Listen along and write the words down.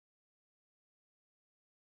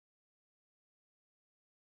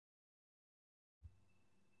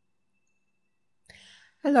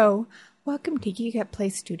Hello, welcome to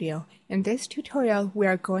Geekatplay Studio. In this tutorial, we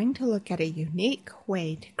are going to look at a unique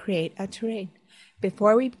way to create a terrain.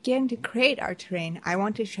 Before we begin to create our terrain, I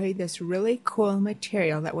want to show you this really cool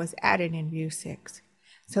material that was added in View 6.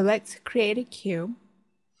 So let's create a cube.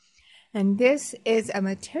 And this is a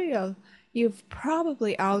material you've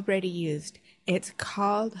probably already used. It's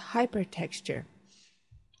called Hypertexture.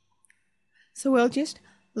 So we'll just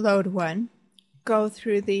load one, go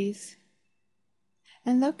through these,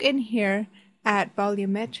 and look in here at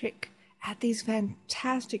volumetric, at these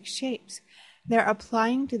fantastic shapes. They're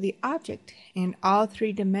applying to the object in all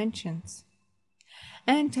three dimensions.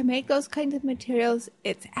 And to make those kinds of materials,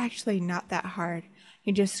 it's actually not that hard.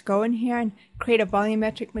 You just go in here and create a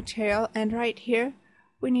volumetric material, and right here,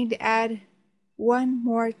 we need to add one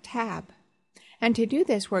more tab. And to do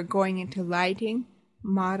this, we're going into Lighting,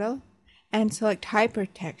 Model, and select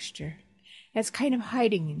Hypertexture. It's kind of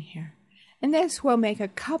hiding in here. And this will make a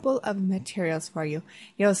couple of materials for you.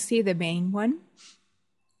 You'll see the main one,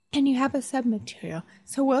 and you have a sub-material.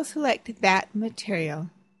 So we'll select that material.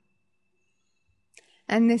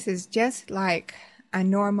 And this is just like a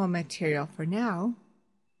normal material for now.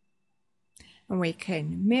 And we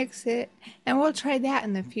can mix it, and we'll try that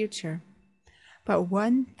in the future. But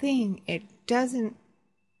one thing, it doesn't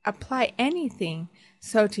apply anything.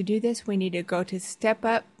 So to do this, we need to go to Step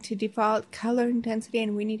Up to Default Color Intensity,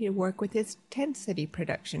 and we need to work with this Intensity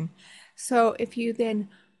Production. So if you then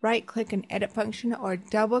right-click an Edit function or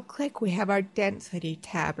double-click, we have our Density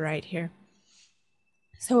tab right here.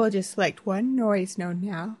 So we'll just select one noise node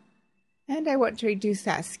now, and I want to reduce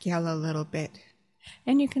that scale a little bit.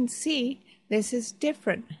 And you can see this is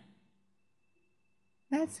different.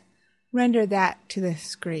 Let's render that to the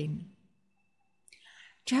screen.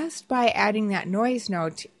 Just by adding that noise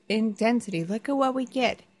node in density, look at what we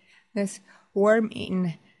get. This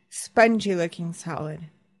worm-eaten, spongy-looking solid.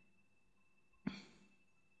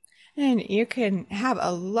 And you can have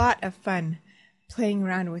a lot of fun playing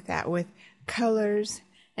around with that, with colors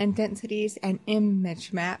and densities and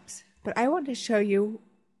image maps. But I want to show you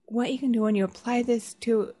what you can do when you apply this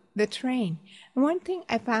to the terrain. And one thing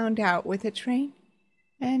I found out with a terrain,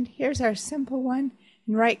 and here's our simple one,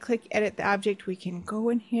 and right-click, edit the object. We can go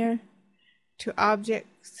in here to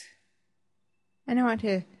Objects, and I want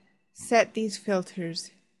to set these filters.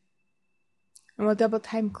 And we'll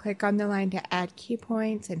double-time click on the line to add key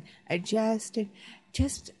points and adjust, and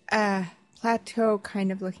just a plateau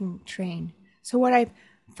kind of looking terrain. So what I've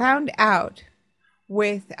found out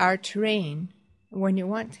with our terrain, when you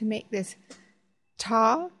want to make this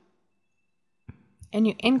tall, and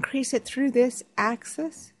you increase it through this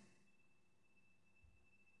axis,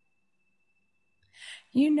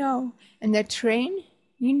 you know, in the terrain,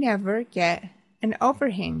 you never get an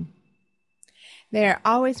overhang. They are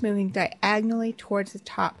always moving diagonally towards the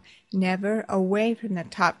top, never away from the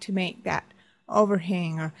top to make that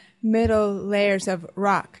overhang or middle layers of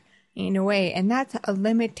rock in a way. And that's a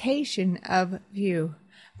limitation of view.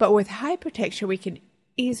 But with Hypertexture, we can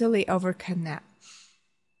easily overcome that.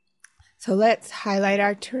 So let's highlight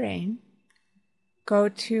our terrain, go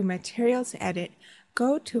to Materials, Edit,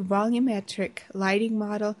 go to Volumetric Lighting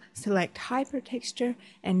Model, select Hypertexture,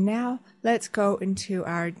 and now let's go into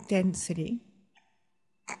our density.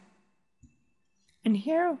 And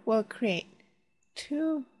here we'll create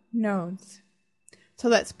two nodes. So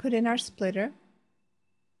let's put in our splitter.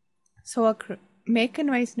 So we'll make a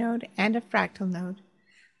noise node and a fractal node.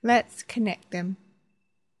 Let's connect them.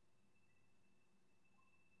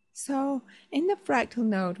 So in the fractal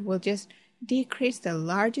node, we'll just decrease the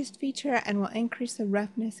largest feature and we'll increase the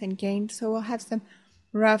roughness and gain, so we'll have some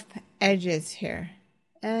rough edges here.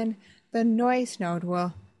 And the noise node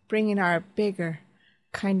will bring in our bigger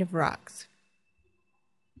kind of rocks.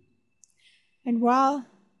 And while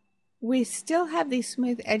we still have these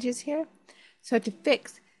smooth edges here, so to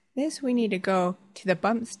fix this we need to go to the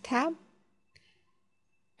Bumps tab,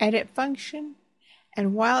 Edit Function,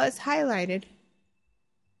 and while it's highlighted,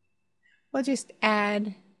 we'll just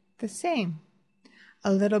add the same,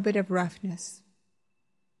 a little bit of roughness.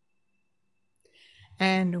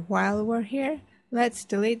 And while we're here, let's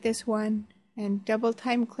delete this one and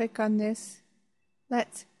double-time click on this.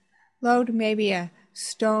 Let's load maybe a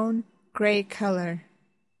stone gray color.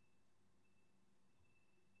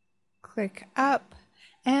 Click up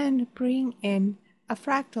and bring in a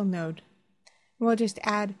fractal node. We'll just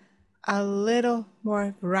add a little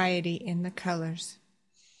more variety in the colors.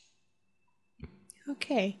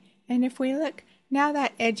 Okay. And if we look, now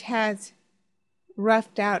that edge has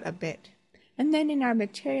roughed out a bit. And then in our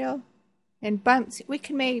material and bumps, we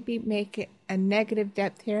can maybe make it a negative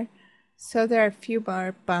depth here. So there are a few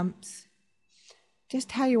more bumps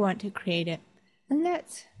just how you want to create it. And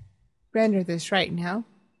let's render this right now.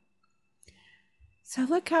 So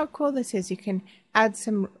look how cool this is. You can add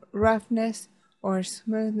some roughness or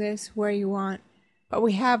smoothness where you want. But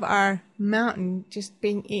we have our mountain just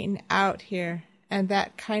being eaten out here and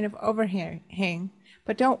that kind of overhang.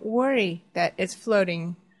 But don't worry that it's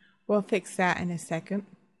floating. We'll fix that in a second.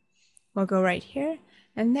 We'll go right here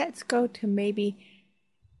and let's go to maybe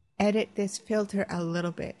edit this filter a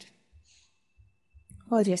little bit.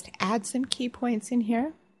 We'll just add some key points in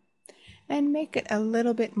here and make it a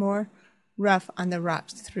little bit more rough on the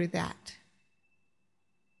rocks through that.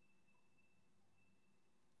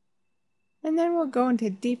 And then we'll go into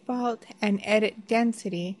default and edit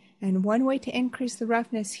density, and one way to increase the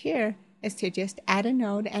roughness here is to just add a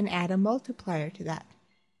node and add a multiplier to that.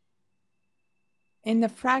 In the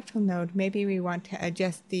fractal node, maybe we want to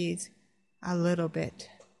adjust these a little bit.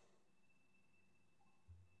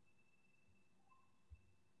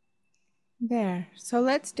 There, so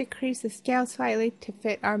let's decrease the scale slightly to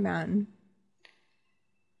fit our mountain.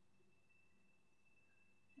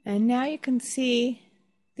 And now you can see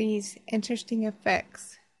these interesting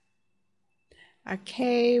effects. A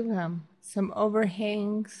cave, some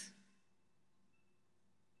overhangs.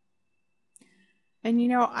 And you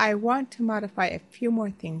know, I want to modify a few more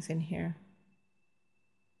things in here.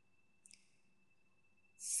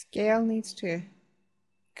 Scale needs to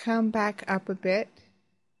come back up a bit.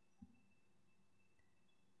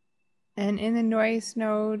 And in the noise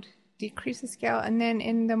node, decrease the scale, and then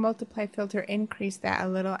in the multiply filter, increase that a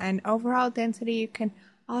little. And overall density, you can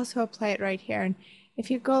also apply it right here. And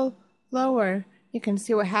if you go lower, you can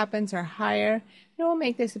see what happens, or higher. And we'll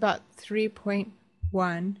make this about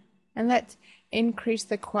 3.1. And let's increase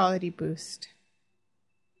the quality boost.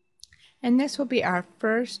 And this will be our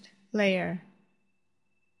first layer.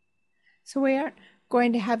 So we aren't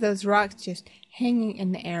going to have those rocks just hanging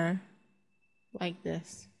in the air like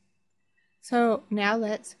this. So now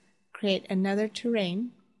let's create another terrain,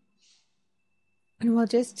 and we'll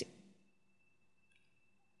just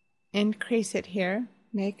increase it here,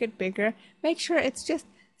 make it bigger, make sure it's just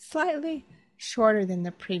slightly shorter than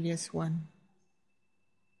the previous one.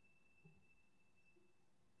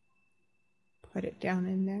 Put it down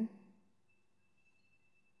in there.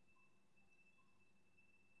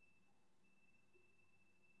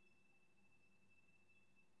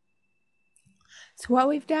 So what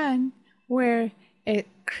we've done, we're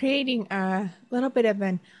creating a little bit of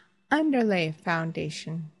an underlay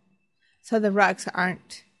foundation. So the rocks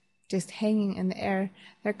aren't just hanging in the air.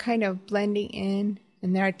 They're kind of blending in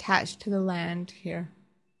and they're attached to the land here.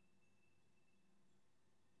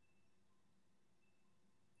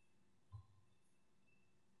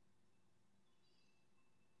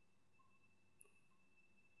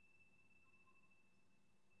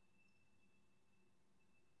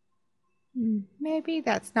 Maybe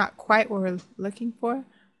that's not quite what we're looking for.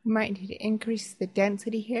 We might need to increase the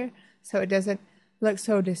density here so it doesn't look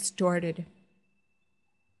so distorted.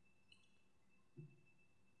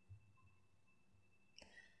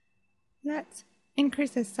 Let's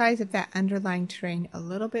increase the size of that underlying terrain a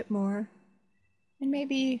little bit more and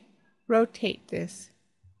maybe rotate this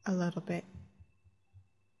a little bit.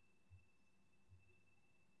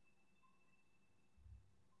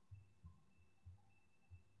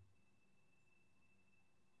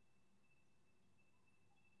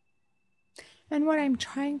 And what I'm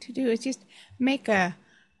trying to do is just make a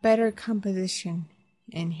better composition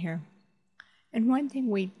in here. And one thing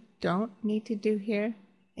we don't need to do here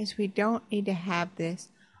is we don't need to have this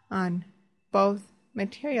on both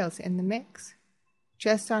materials in the mix,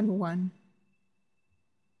 just on one.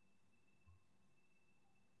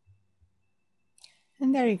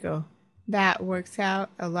 And there you go. That works out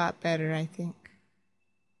a lot better, I think.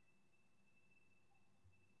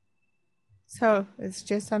 So it's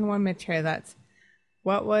just on one material. That's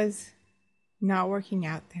what was not working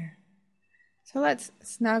out there. So let's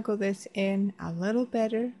snuggle this in a little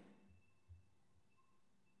better.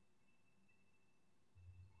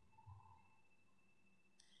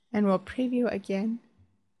 And we'll preview again.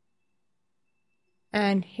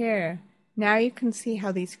 And here, now you can see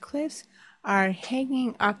how these cliffs are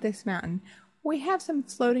hanging off this mountain. We have some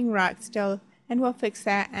floating rocks still, and we'll fix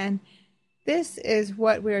that. And this is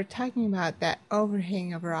what we were talking about, that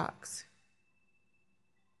overhang of rocks.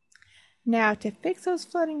 Now to fix those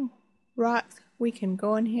floating rocks, we can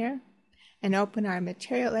go in here and open our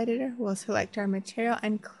material editor. We'll select our material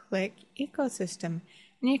and click ecosystem.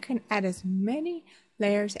 And you can add as many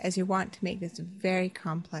layers as you want to make this very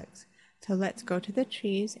complex. So let's go to the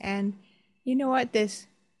trees, and you know what, this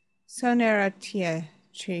Soneratia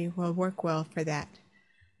tree will work well for that.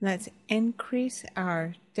 Let's increase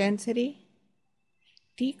our density,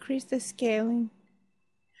 decrease the scaling,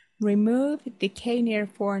 remove decay near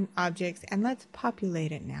foreign objects, and let's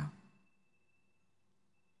populate it now.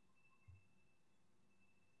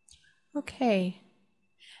 Okay,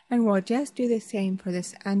 and we'll just do the same for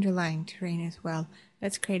this underlying terrain as well.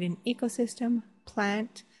 Let's create an ecosystem,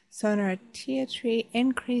 plant, Sonoratia tree,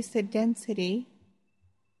 increase the density,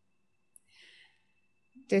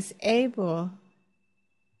 disable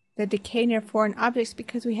the decay near foreign objects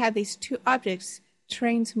because we have these two objects,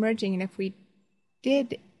 terrains merging, and if we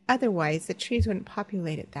did otherwise, the trees wouldn't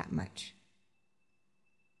populate it that much.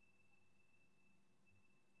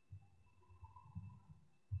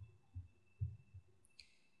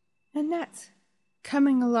 And that's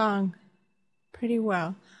coming along pretty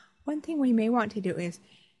well. One thing we may want to do is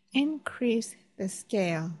increase the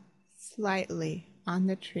scale slightly on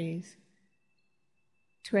the trees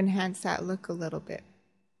to enhance that look a little bit.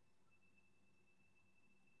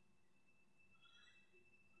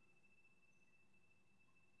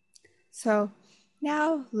 So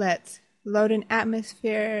now let's load an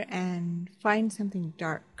atmosphere and find something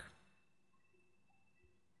dark.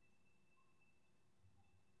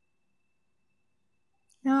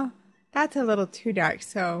 No, that's a little too dark,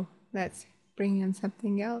 so let's bring in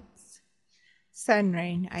something else. Sun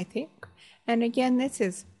rain, I think. And again, this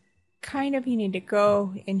is kind of, you need to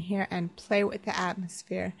go in here and play with the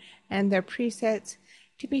atmosphere and their presets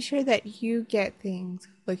to be sure that you get things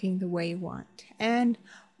looking the way you want. And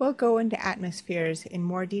we'll go into atmospheres in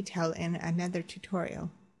more detail in another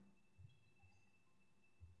tutorial.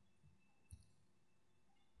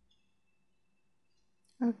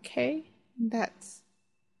 Okay, that's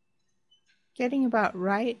getting about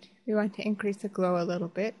right. We want to increase the glow a little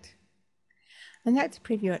bit. And let's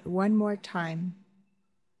preview it one more time.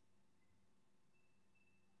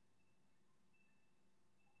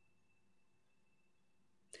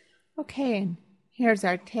 Okay, and here's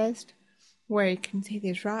our test where you can see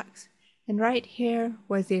these rocks. And right here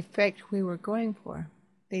was the effect we were going for,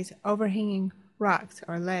 these overhanging rocks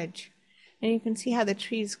or ledge. And you can see how the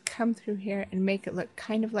trees come through here and make it look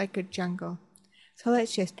kind of like a jungle. So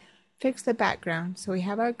let's just fix the background. So we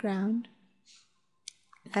have our ground.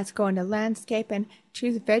 Let's go into landscape and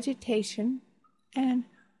choose vegetation. And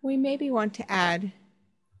we maybe want to add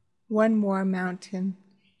one more mountain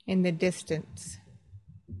in the distance.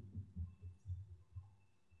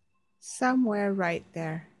 Somewhere right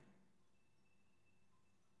there.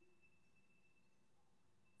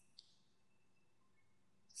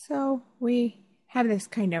 So we have this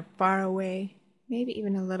kind of far away, maybe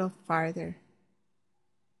even a little farther.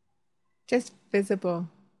 Just visible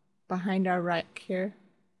behind our rock here.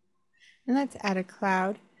 And let's add a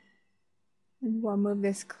cloud. And we'll move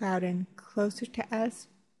this cloud in closer to us.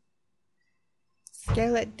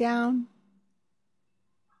 Scale it down.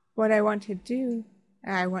 What I want to do,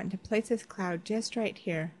 I want to place this cloud just right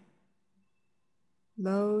here.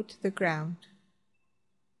 Low to the ground.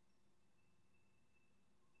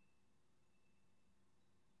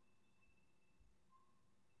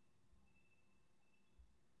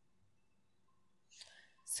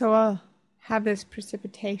 So I'll have this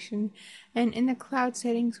precipitation, and in the cloud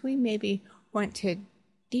settings we maybe want to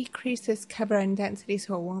decrease this cover and density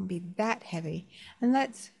so it won't be that heavy. And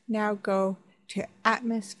let's now go to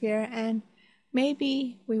atmosphere, and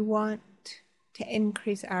maybe we want to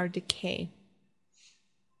increase our decay.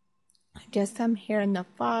 Just some here in the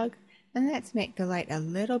fog, and let's make the light a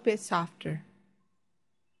little bit softer.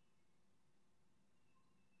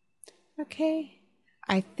 Okay,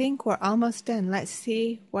 I think we're almost done. Let's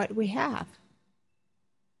see what we have.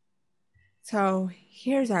 So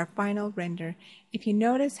here's our final render. If you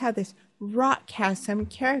notice how this rock has some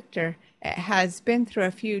character, it has been through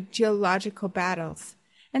a few geological battles.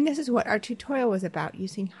 And this is what our tutorial was about,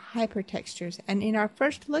 using hypertextures. And in our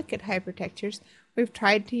first look at hypertextures, we've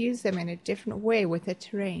tried to use them in a different way with the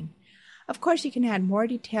terrain. Of course, you can add more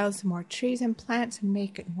details, more trees and plants, and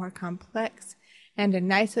make it more complex and a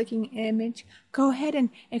nice looking image. Go ahead and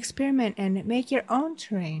experiment and make your own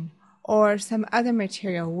terrain or some other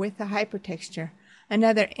material with a hypertexture.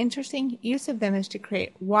 Another interesting use of them is to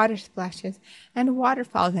create water splashes and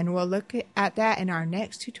waterfalls, and we'll look at that in our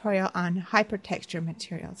next tutorial on hypertexture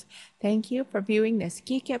materials. Thank you for viewing this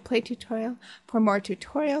Geekatplay tutorial. For more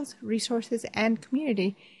tutorials, resources, and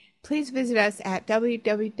community, please visit us at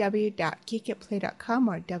www.geekatplay.com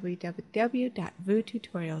or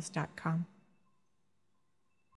www.vututorials.com.